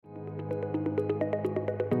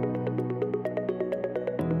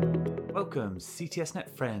Welcome, CTSNet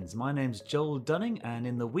friends. My name's Joel Dunning, and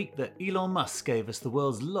in the week that Elon Musk gave us the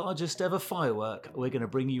world's largest ever firework, we're going to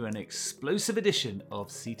bring you an explosive edition of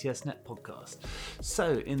CTSNet podcast.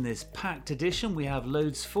 So, in this packed edition, we have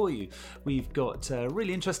loads for you. We've got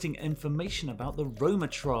really interesting information about the Roma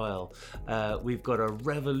trial. We've got a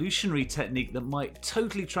revolutionary technique that might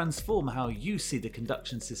totally transform how you see the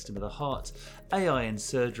conduction system of the heart. AI in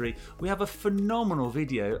surgery. We have a phenomenal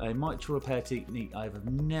video, a mitral repair technique I've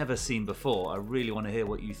never seen before. I really want to hear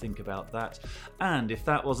what you think about that. And if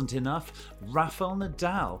that wasn't enough, Rafael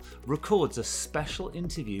Nadal records a special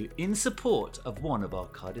interview in support of one of our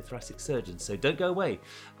cardiothoracic surgeons. So don't go away.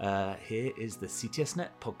 Here is the CTSNet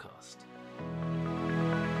podcast.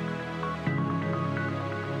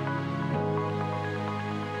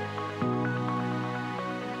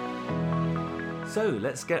 So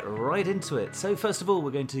let's get right into it. So first of all,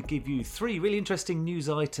 we're going to give you three really interesting news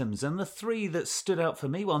items, and the three that stood out for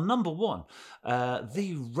me, well, number one,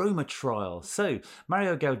 the Roma trial. So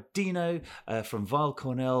Mario Gaudino from Weill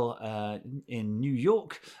Cornell in New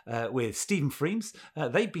York with Stephen Freems,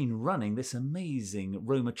 they've been running this amazing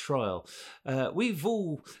Roma trial. We've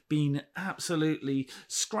all been absolutely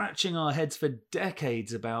scratching our heads for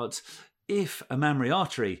decades about if a mammary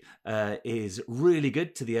artery is really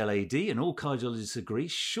good to the LAD, and all cardiologists agree,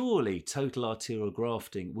 surely total arterial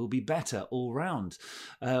grafting will be better all round.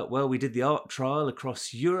 Well, we did the ARC trial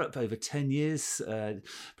across Europe over 10 years.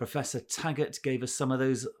 Professor Taggart gave us some of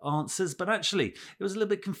those answers, but actually it was a little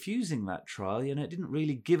bit confusing, that trial. It didn't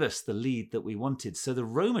really give us the lead that we wanted. So the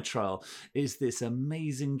Roma trial is this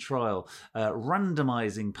amazing trial,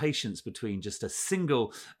 randomizing patients between just a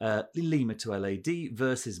single Lima to LAD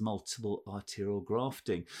versus multiple arterial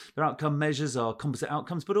grafting. Their outcome measures are composite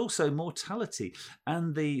outcomes, but also mortality,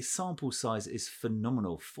 and the sample size is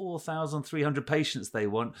phenomenal. 4,300 patients they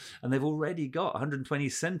want, and they've already got 120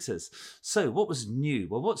 centres. So what was new?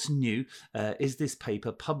 Well, what's new is this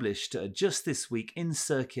paper published just this week in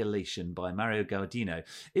Circulation by Mario Gaudino.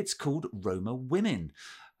 It's called Roma Women.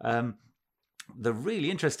 The really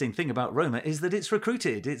interesting thing about Roma is that it's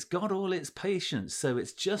recruited. It's got all its patients, so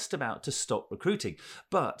it's just about to stop recruiting.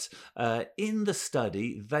 But in the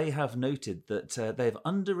study, they have noted that they've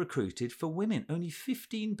under-recruited for women. Only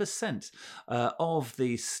 15% of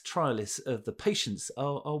the trialists, of the patients,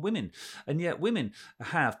 are women. And yet women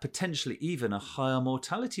have potentially even a higher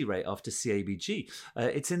mortality rate after CABG.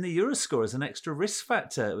 It's in the Euroscore as an extra risk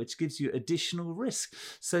factor, which gives you additional risk.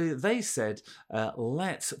 So they said,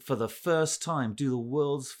 let's, for the first time, do the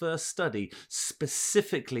world's first study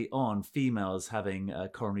specifically on females having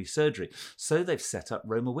coronary surgery. So they've set up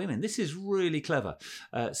Roma Women. This is really clever.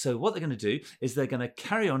 So what they're going to do is they're going to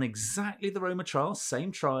carry on exactly the Roma trial,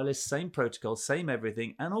 same trialists, same protocol, same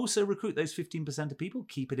everything, and also recruit those 15% of people,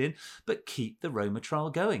 keep it in, but keep the Roma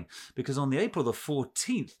trial going. Because on the April the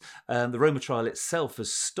 14th, the Roma trial itself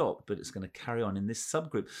has stopped, but it's going to carry on in this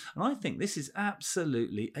subgroup. And I think this is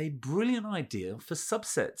absolutely a brilliant idea for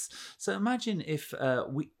subsets. So imagine if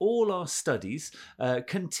all our studies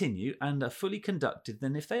continue and are fully conducted,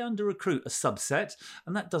 then if they under-recruit a subset,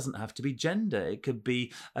 and that doesn't have to be gender, it could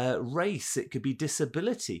be race, it could be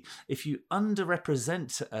disability. If you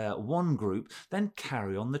underrepresent one group, then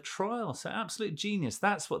carry on the trial. So absolute genius.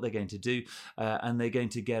 That's what they're going to do, and they're going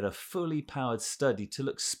to get a fully powered study to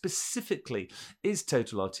look specifically, is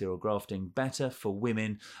total arterial grafting better for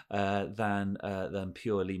women than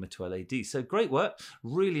pure Lima to LAD? So great work,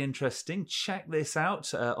 really interesting. Check this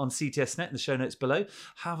out on CTSNet in the show notes below.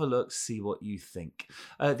 Have a look, see what you think.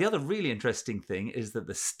 The other really interesting thing is that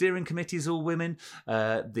the steering committee is all women.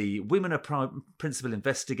 The women are principal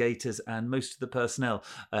investigators, and most of the personnel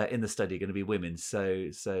in the study are going to be women. So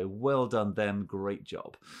well done them, great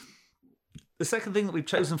job. The second thing that we've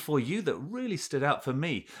chosen for you that really stood out for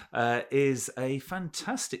me is a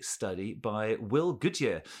fantastic study by Will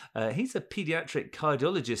Goodyear. He's a pediatric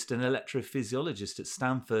cardiologist and electrophysiologist at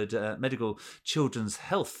Stanford Medical Children's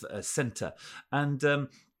Health Center. And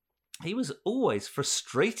he was always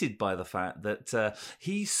frustrated by the fact that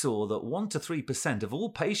he saw that 1 to 3% of all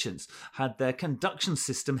patients had their conduction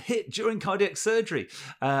system hit during cardiac surgery.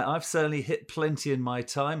 I've certainly hit plenty in my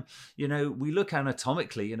time. We look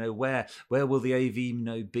anatomically, where will the AV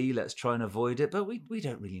node be? Let's try and avoid it, but we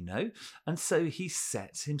don't really know. And so he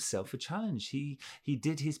set himself a challenge. He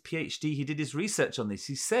did his PhD, he did his research on this.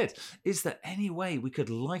 He said, is there any way we could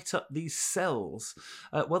light up these cells?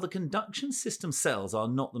 Well, the conduction system cells are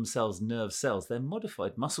not themselves cells nerve cells, they're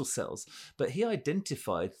modified muscle cells. But he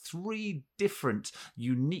identified 3 different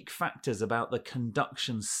unique factors about the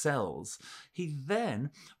conduction cells. He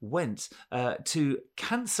then went to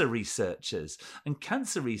cancer researchers, and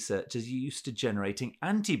cancer researchers are used to generating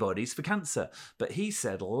antibodies for cancer. But he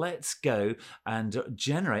said, let's go and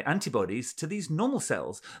generate antibodies to these normal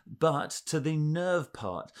cells, but to the nerve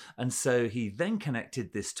part. And so he then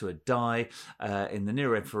connected this to a dye in the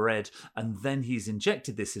near infrared, and then he's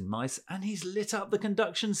injected this in mice, and he's lit up the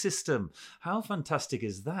conduction system. How fantastic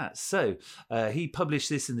is that? So he published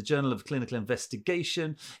this in the Journal of Clinical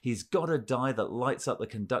Investigation. He's got a dye that lights up the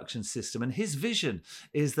conduction system, and his vision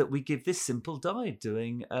is that we give this simple dye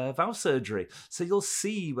doing valve surgery, so you'll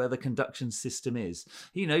see where the conduction system is.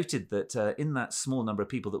 He noted that in that small number of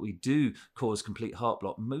people that we do cause complete heart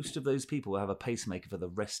block, most of those people will have a pacemaker for the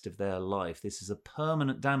rest of their life. This is a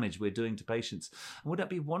permanent damage we're doing to patients. And would that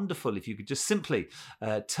be wonderful if you could just simply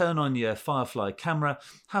turn on your Firefly camera,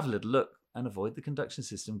 have a little look, and avoid the conduction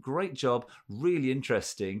system? Great job, really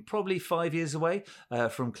interesting. Probably 5 years away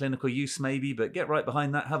from clinical use maybe, but get right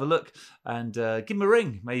behind that, have a look, and give him a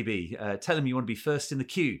ring maybe. Tell him you want to be first in the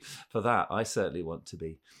queue for that. I certainly want to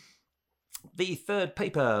be. The third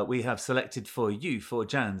paper we have selected for you, for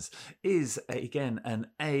Jans, is again an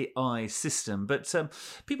AI system. But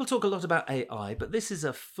people talk a lot about AI, but this is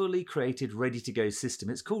a fully created, ready-to-go system.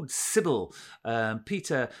 It's called Sybil.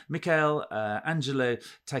 Peter Michael, Angelo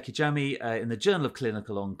Takijami in the Journal of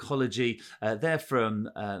Clinical Oncology. They're from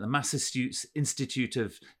the Massachusetts Institute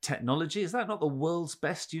of Technology. Is that not the world's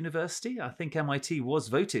best university? I think MIT was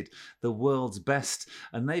voted the world's best,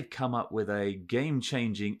 and they've come up with a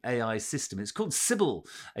game-changing AI system. It's called Sybil,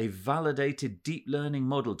 a validated deep learning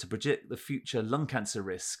model to predict the future lung cancer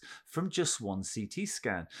risk from just one CT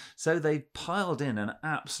scan. So they've piled in an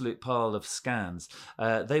absolute pile of scans.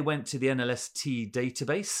 They went to the NLST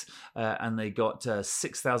database and they got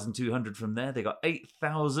 6,200 from there. They got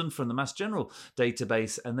 8,000 from the Mass General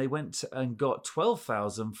database, and they went and got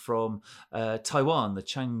 12,000 from Taiwan, the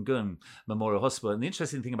Chang'an Memorial Hospital. And the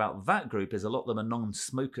interesting thing about that group is a lot of them are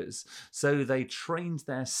non-smokers. So they trained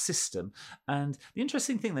their system. And the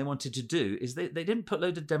interesting thing they wanted to do is they didn't put a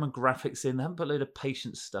load of demographics in, they haven't put a load of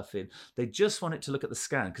patient stuff in. They just wanted to look at the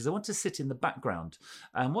scan because they want to sit in the background.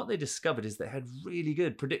 And what they discovered is they had really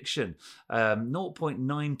good prediction,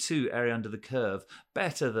 0.92 area under the curve,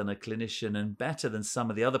 better than a clinician and better than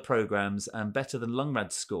some of the other programs and better than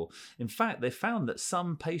LungRAD score. In fact, they found that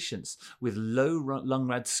some patients with low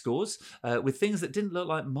LungRAD scores, with things that didn't look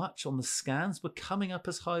like much on the scans, were coming up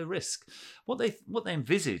as high risk. What they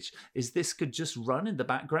envisage is this could just run in the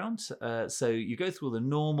background. So you go through all the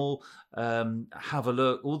normal, have a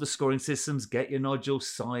look, all the scoring systems, get your nodule,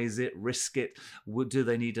 size it, risk it. Do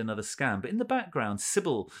they need another scan? But in the background,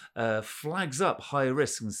 Sybil flags up high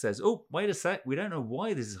risk and says, oh, wait a sec, we don't know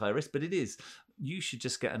why this is high risk, but it is. You should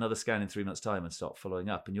just get another scan in 3 months' time and start following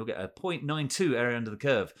up, and you'll get a 0.92 area under the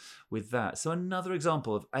curve with that. So another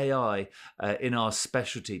example of AI in our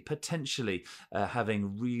specialty, potentially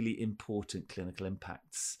having really important clinical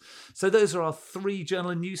impacts. So those are our 3 journal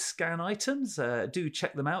and news scan items. Do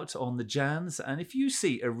check them out on the Jans. And if you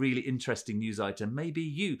see a really interesting news item, maybe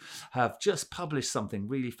you have just published something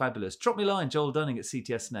really fabulous, drop me a line, Joel Dunning at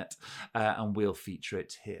CTSNet, and we'll feature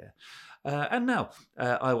it here. And now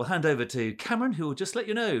I will hand over to Cameron, who will just let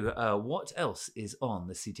you know what else is on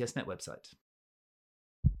the CTSNet website.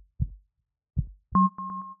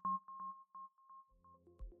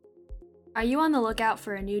 Are you on the lookout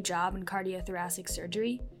for a new job in cardiothoracic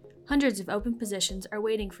surgery? Hundreds of open positions are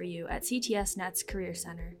waiting for you at CTSNet's Career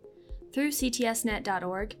Center. Through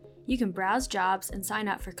ctsnet.org, you can browse jobs and sign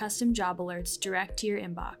up for custom job alerts direct to your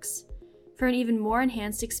inbox. For an even more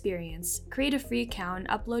enhanced experience, create a free account and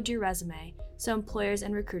upload your resume so employers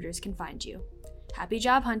and recruiters can find you. Happy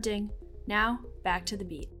job hunting! Now, back to the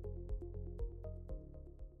beat.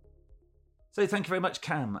 So thank you very much,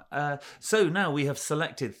 Cam. So now we have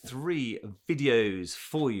selected 3 videos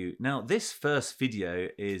for you. Now, this first video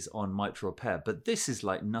is on mitral repair, but this is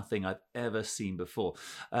like nothing I've ever seen before.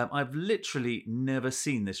 I've literally never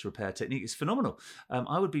seen this repair technique. It's phenomenal.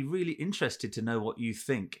 I would be really interested to know what you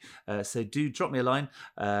think. So do drop me a line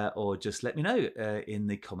or just let me know in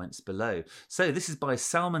the comments below. So this is by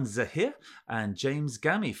Salman Zahir and James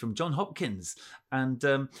Gammy from Johns Hopkins. And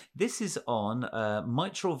this is on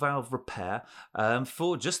mitral valve repair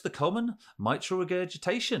for just the common mitral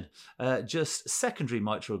regurgitation, just secondary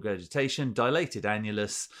mitral regurgitation, dilated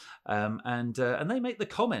annulus, and they make the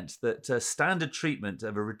comment that standard treatment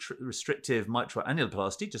of a restrictive mitral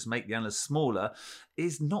annuloplasty, just make the annulus smaller,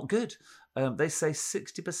 is not good. they say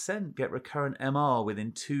 60% get recurrent MR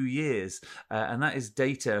within 2 years. And that is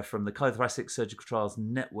data from the Cardiothoracic Surgical Trials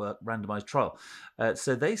Network randomized trial.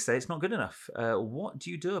 So they say it's not good enough. What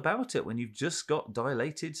do you do about it when you've just got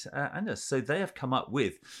dilated annulus? So they have come up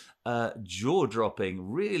with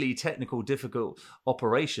jaw-dropping, really technical, difficult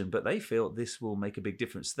operation, but they feel this will make a big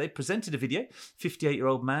difference. They presented a video,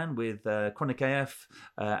 58-year-old man with chronic AF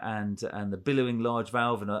and the billowing large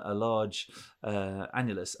valve and a large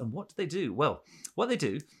annulus. And what do they do? Well, what they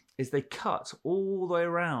do is they cut all the way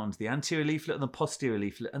around the anterior leaflet and the posterior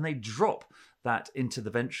leaflet, and they drop that into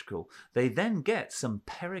the ventricle. They then get some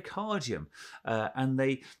pericardium and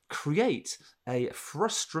they create a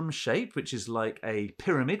frustrum shape, which is like a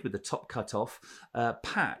pyramid with the top cut off,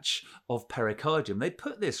 patch of pericardium. They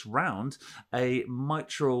put this round a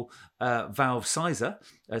mitral valve sizer,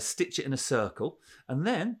 stitch it in a circle, and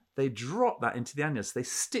then they drop that into the annulus. They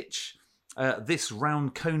stitch this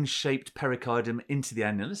round cone-shaped pericardium into the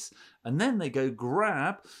annulus, and then they go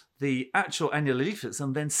grab the actual annular leaflets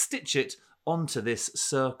and then stitch it onto this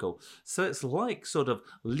circle. So it's like sort of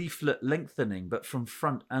leaflet lengthening, but from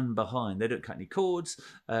front and behind. They don't cut any cords.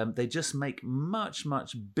 They just make much,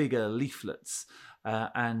 much bigger leaflets.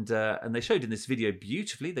 And they showed in this video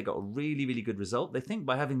beautifully. They got a really, really good result. They think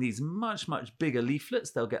by having these much, much bigger leaflets,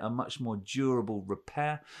 they'll get a much more durable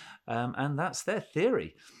repair. And that's their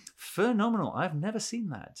theory. Phenomenal. I've never seen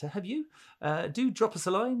that. Have you? Do drop us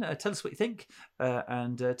a line. Tell us what you think.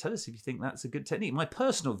 And tell us if you think that's a good technique. My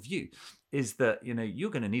personal view is that,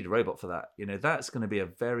 you're going to need a robot for that. That's going to be a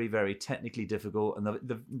very, very technically difficult. And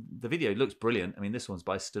the video looks brilliant. I mean, this one's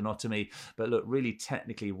by Stenotomy, but look, really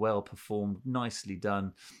technically well performed, nicely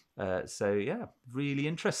done. So yeah, really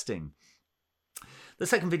interesting. The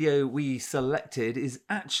second video we selected is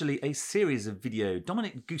actually a series of video.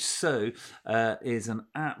 Dominic Gousseau is an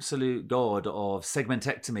absolute god of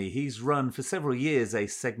segmentectomy. He's run for several years a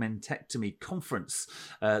segmentectomy conference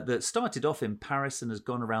that started off in Paris and has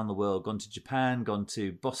gone around the world, gone to Japan, gone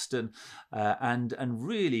to Boston, and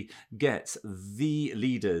really gets the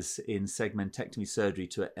leaders in segmentectomy surgery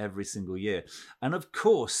to it every single year. And of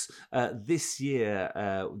course, this year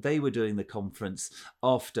they were doing the conference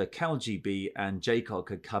after CALGB and JCOG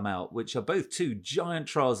had come out, which are both two giant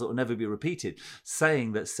trials that will never be repeated,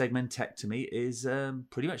 saying that segmentectomy is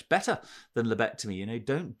pretty much better than lobectomy.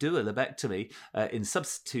 Don't do a lobectomy in sub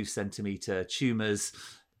 2 centimeter tumours.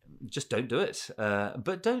 Just don't do it.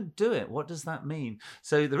 But don't do it. What does that mean?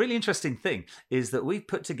 So the really interesting thing is that we've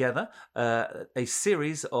put together a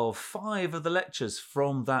series of 5 of the lectures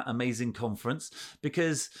from that amazing conference,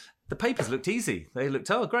 because the papers looked easy. They looked,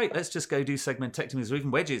 oh, great, let's just go do segmentectomies or even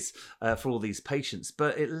wedges for all these patients.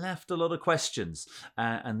 But it left a lot of questions.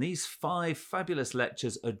 And these 5 fabulous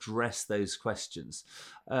lectures address those questions.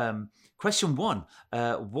 Question 1,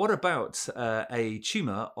 what about a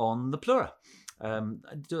tumour on the pleura?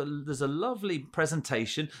 There's a lovely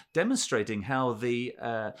presentation demonstrating how the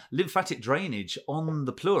lymphatic drainage on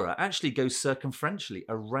the pleura actually goes circumferentially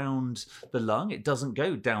around the lung. It doesn't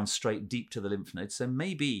go down straight deep to the lymph nodes, so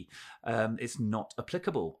maybe it's not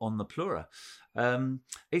applicable on the pleura.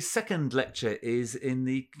 A second lecture is in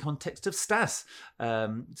the context of STAS.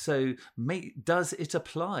 Does it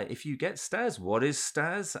apply if you get STAS? What is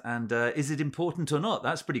STAS, and is it important or not?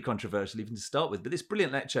 That's pretty controversial even to start with, but this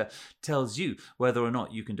brilliant lecture tells you whether or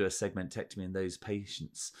not you can do a segmentectomy in those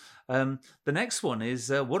patients. The next one is,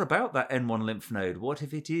 what about that N1 lymph node? What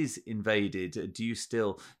if it is invaded? Do you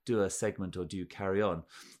still do a segment or do you carry on?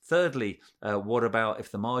 Thirdly, what about if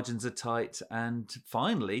the margins are tight? And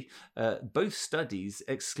finally, both studies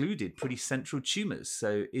excluded pretty central tumours.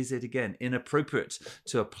 So is it, again, inappropriate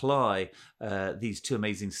to apply these 2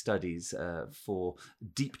 amazing studies for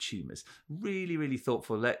deep tumours? Really, really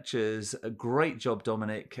thoughtful lectures. A great job,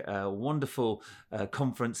 Dominic. Wonderful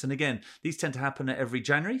conference. And again, these tend to happen every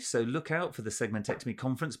January. So look out for the Segmentectomy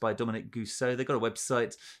Conference by Dominic Gousseau. They've got a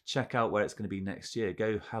website. Check out where it's going to be next year.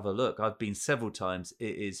 Go have a look. I've been several times.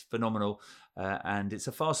 It is phenomenal. And it's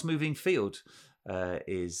a fast-moving field,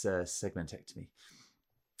 is segmentectomy.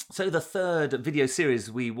 So the third video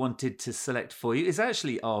series we wanted to select for you is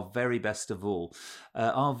actually our very best of all.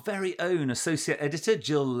 Our very own associate editor,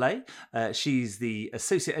 Jill Lay. She's the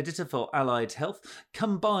associate editor for Allied Health,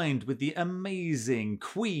 combined with the amazing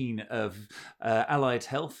queen of Allied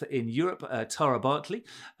Health in Europe, Tara Bartley,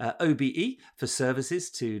 OBE for services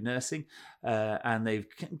to nursing. and they've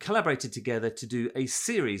collaborated together to do a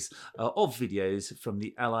series of videos from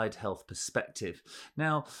the allied health perspective.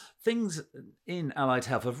 Now, things in allied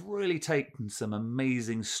health have really taken some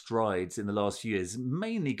amazing strides in the last few years,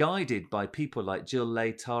 mainly guided by people like Jill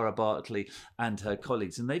Ley, Tara Bartley, and her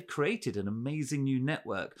colleagues, and they've created an amazing new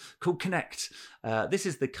network called Connect. This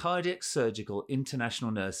is the Cardiac Surgical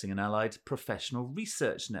International Nursing and Allied Professional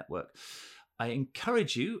Research Network. I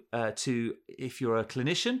encourage you to, if you're a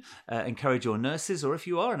clinician, encourage your nurses, or if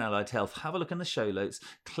you are in allied health, have a look in the show notes,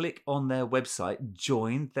 click on their website,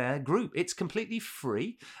 join their group. It's completely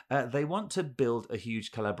free. They want to build a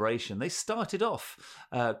huge collaboration. They started off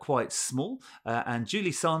quite small, and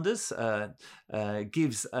Julie Sanders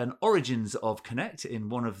gives an origins of Connect in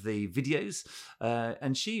one of the videos,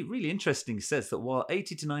 and she really interestingly says that while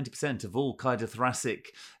 80 to 90% of all cardiothoracic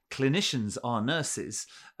clinicians are nurses,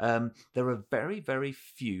 there are very, very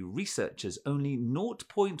few researchers. Only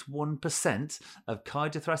 0.1% of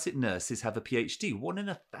cardiothoracic nurses have a PhD, 1 in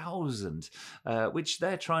 1,000, which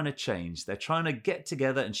they're trying to change. They're trying to get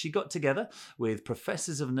together, and she got together with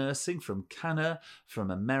professors of nursing from Canada,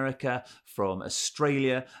 from America, from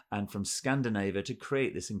Australia, and from Scandinavia to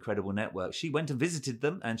create this incredible network. She went and visited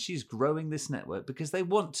them, and she's growing this network because they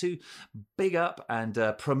want to big up and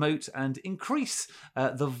promote and increase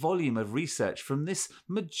the volume of research from this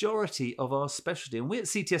majority of our specialty. And we at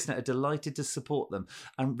CTSNet are delighted to support them,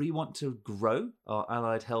 and we want to grow our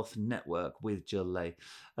allied health network with Jill Ley.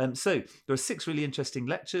 So there are 6 really interesting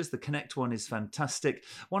lectures. The Connect one is fantastic.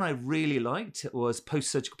 One I really liked was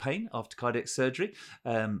post-surgical pain after cardiac surgery.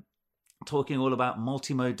 Talking all about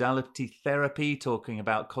multimodality therapy, talking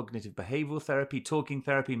about cognitive behavioral therapy, talking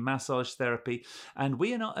therapy, massage therapy. And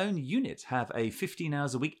we in our own unit have a 15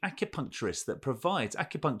 hours a week acupuncturist that provides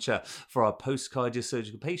acupuncture for our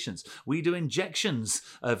post-cardiosurgical patients. We do injections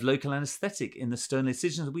of local anesthetic in the sternal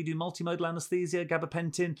incisions. We do multimodal anesthesia,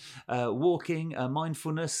 gabapentin, walking,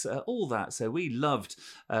 mindfulness, all that. So we loved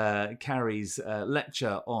Carrie's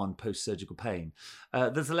lecture on post-surgical pain.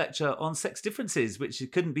 There's a lecture on sex differences, which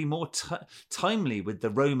couldn't be more timely with the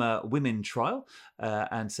Roma women trial.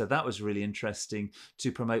 And so that was really interesting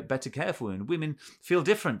to promote better care for women. Women feel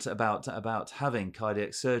different about having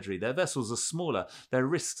cardiac surgery. Their vessels are smaller, their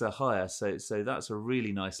risks are higher. So that's a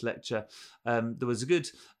really nice lecture. There was a good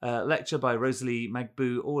lecture by Rosalie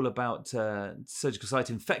Magbu all about surgical site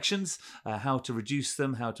infections, how to reduce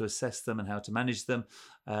them, how to assess them, and how to manage them.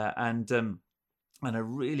 And a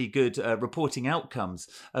really good reporting outcomes,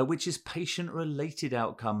 which is patient-related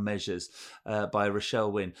outcome measures by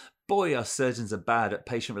Rochelle Wynne. Boy, our surgeons are bad at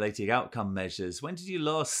patient-related outcome measures. When did you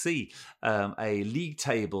last see a league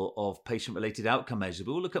table of patient-related outcome measures?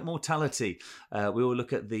 We all look at mortality. We all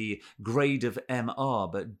look at the grade of MR,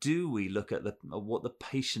 but do we look at what the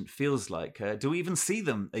patient feels like? Do we even see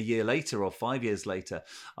them a year later or 5 years later?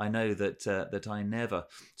 I know that I never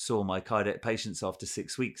saw my cardiac patients after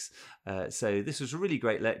 6 weeks. So this was a really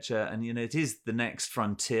great lecture, and it is the next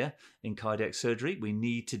frontier in cardiac surgery. We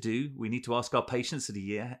need to ask our patients at a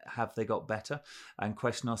year, have they got better, and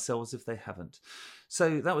question ourselves if they haven't.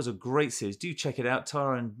 So that was a great series. Do check it out.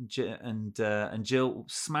 Tara and Jill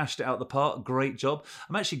smashed it out the park. Great job.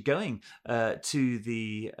 I'm actually going to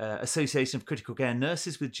the Association of Critical Care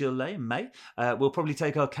Nurses with Jill Ley in May. We'll probably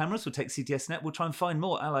take our cameras. We'll take CTSNet. We'll try and find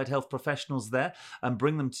more allied health professionals there and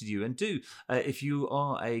bring them to you. And if you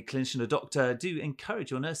are a clinician or doctor, do encourage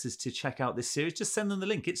your nurses to check out this series. Just send them the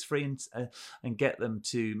link. It's free, and get them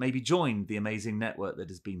to maybe join the amazing network that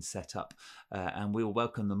has been set up. And we will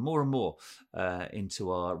welcome them more and more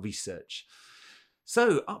into our research.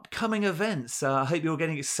 So, upcoming events. I hope you're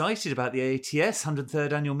getting excited about the AATS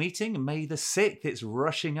 103rd annual meeting, May the 6th. It's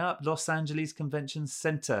rushing up, Los Angeles Convention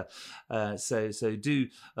Center. So do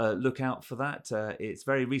look out for that. It's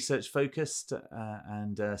very research focused,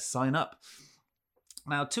 and sign up.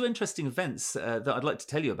 Now, 2 interesting events that I'd like to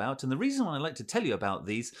tell you about. And the reason why I'd like to tell you about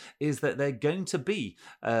these is that they're going to be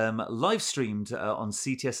live streamed on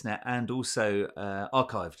CTSNet and also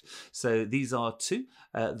archived. So these are 2.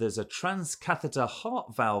 There's a transcatheter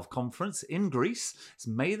heart valve conference in Greece. It's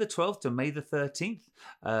May the 12th to May the 13th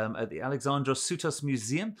at the Alexandros Soutos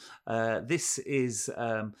Museum. This is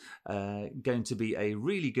going to be a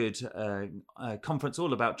really good conference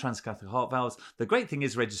all about transcatheter heart valves. The great thing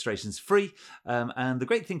is registration's free, and the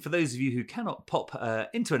great thing for those of you who cannot pop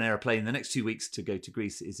into an aeroplane the next 2 weeks to go to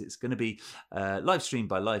Greece is it's going to be live streamed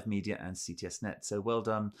by Live Media and CTSnet. So well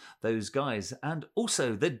done, those guys. And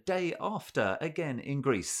also the day after, again in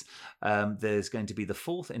Greece, there's going to be the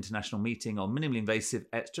 4th International Meeting on Minimally Invasive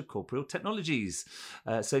Extracorporeal Technologies.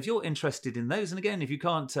 So if you're interested in those, and again, if you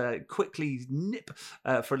can't quickly nip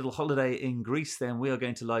for a little holiday in Greece, then we are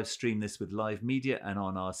going to live stream this with Live Media and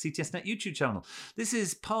on our CTSnet YouTube channel. This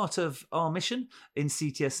is part of our mission in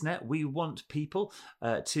CTSnet. We want people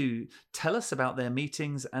to tell us about their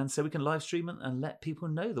meetings, and so we can live stream and let people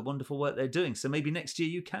know the wonderful work they're doing. So maybe next year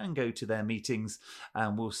you can go to their meetings,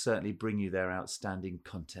 and we'll certainly bring you their outstanding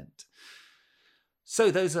content. So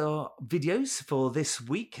those are videos for this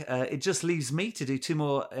week. It just leaves me to do 2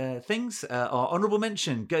 more things. Our honourable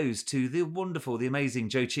mention goes to the wonderful, the amazing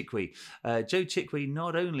Jo Chikwi. Jo Chikwi,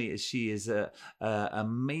 not only is she an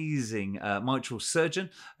amazing mitral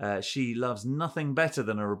surgeon, she loves nothing better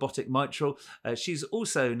than a robotic mitral. She's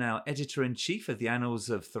also now editor-in-chief of the Annals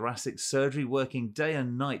of Thoracic Surgery, working day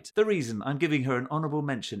and night. The reason I'm giving her an honourable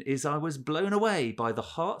mention is I was blown away by the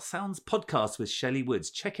Heart Sounds podcast with Shelley Woods.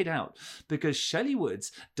 Check it out, because Shelley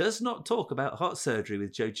Woods does not talk about heart surgery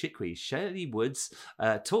with Jo Chikwi. Shelley Woods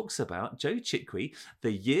talks about Jo Chikwi.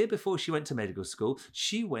 The year before she went to medical school,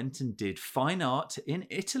 she went and did fine art in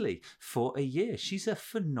Italy for a year. She's a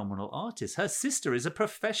phenomenal artist. Her sister is a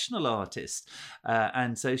professional artist.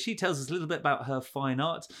 And so she tells us a little bit about her fine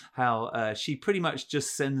art, how she pretty much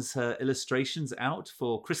just sends her illustrations out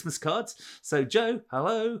for Christmas cards. So Jo,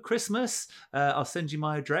 hello, Christmas. I'll send you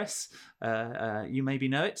my address. You maybe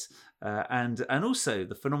know it. And also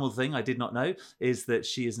the phenomenal thing I did not know is that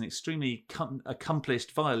she is an extremely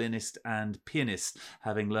accomplished violinist and pianist,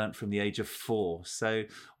 having learnt from the age of 4. So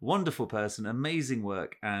wonderful person, amazing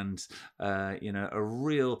work, and a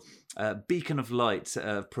real beacon of light,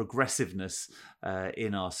 progressiveness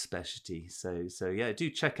in our specialty. So yeah, do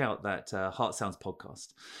check out that Heart Sounds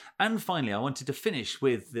podcast. And finally, I wanted to finish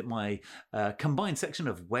with my combined section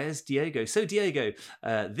of Where's Diego? So Diego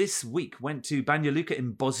this week went to Banja Luka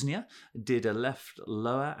in Bosnia, did a left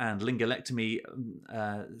lower and lingulectomy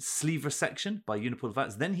sleeve resection by Uniport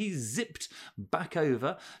Vats. Then he zipped back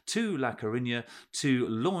over to La Coruña to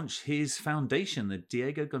launch his foundation, the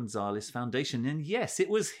Diego Gonzalez Foundation. And yes, it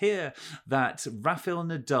was here that Rafael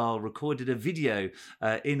Nadal recorded a video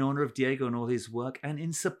in honor of Diego and all his work and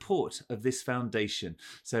in support of this foundation.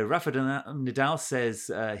 So Rafael Nadal says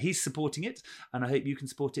he's supporting it, and I hope you can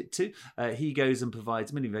support it too. He goes and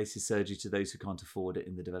provides minimally invasive surgery to those who can't afford it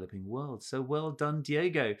in the developing world. So well done,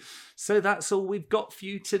 Diego. So that's all we've got for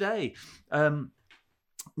you today.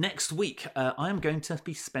 Next week, I am going to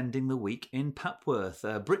be spending the week in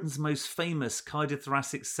Papworth, Britain's most famous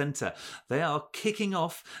cardiothoracic centre. They are kicking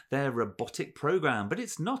off their robotic programme, but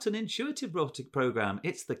it's not an intuitive robotic programme.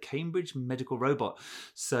 It's the Cambridge Medical Robot.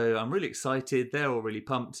 So I'm really excited. They're all really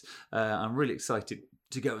pumped. I'm really excited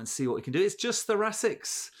to go and see what we can do. It's just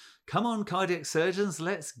thoracics. Come on, cardiac surgeons,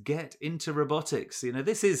 let's get into robotics.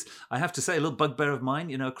 This is, I have to say, a little bugbear of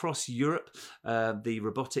mine. Across Europe, the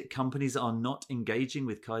robotic companies are not engaging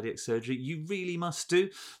with cardiac surgery. You really must do.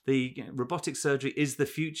 The robotic surgery is the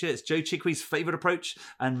future. It's Jo Chikwi's favourite approach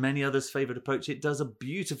and many others' favourite approach. It does a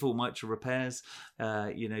beautiful mitral repairs.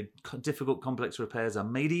 Difficult, complex repairs are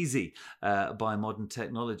made easy by modern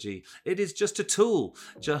technology. It is just a tool,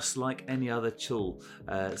 just like any other tool.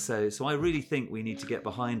 So I really think we need to get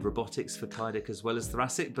behind robotics for cardiac as well as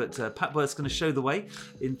thoracic, but Papworth's going to show the way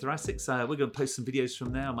in thoracics. We're going to post some videos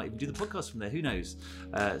from there. I might even do the podcast from there, who knows.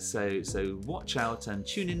 So watch out and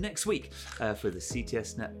tune in next week for the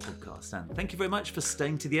CTSnet podcast. And thank you very much for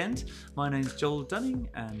staying to the end. My name's Joel Dunning,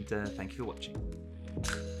 and thank you for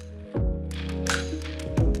watching.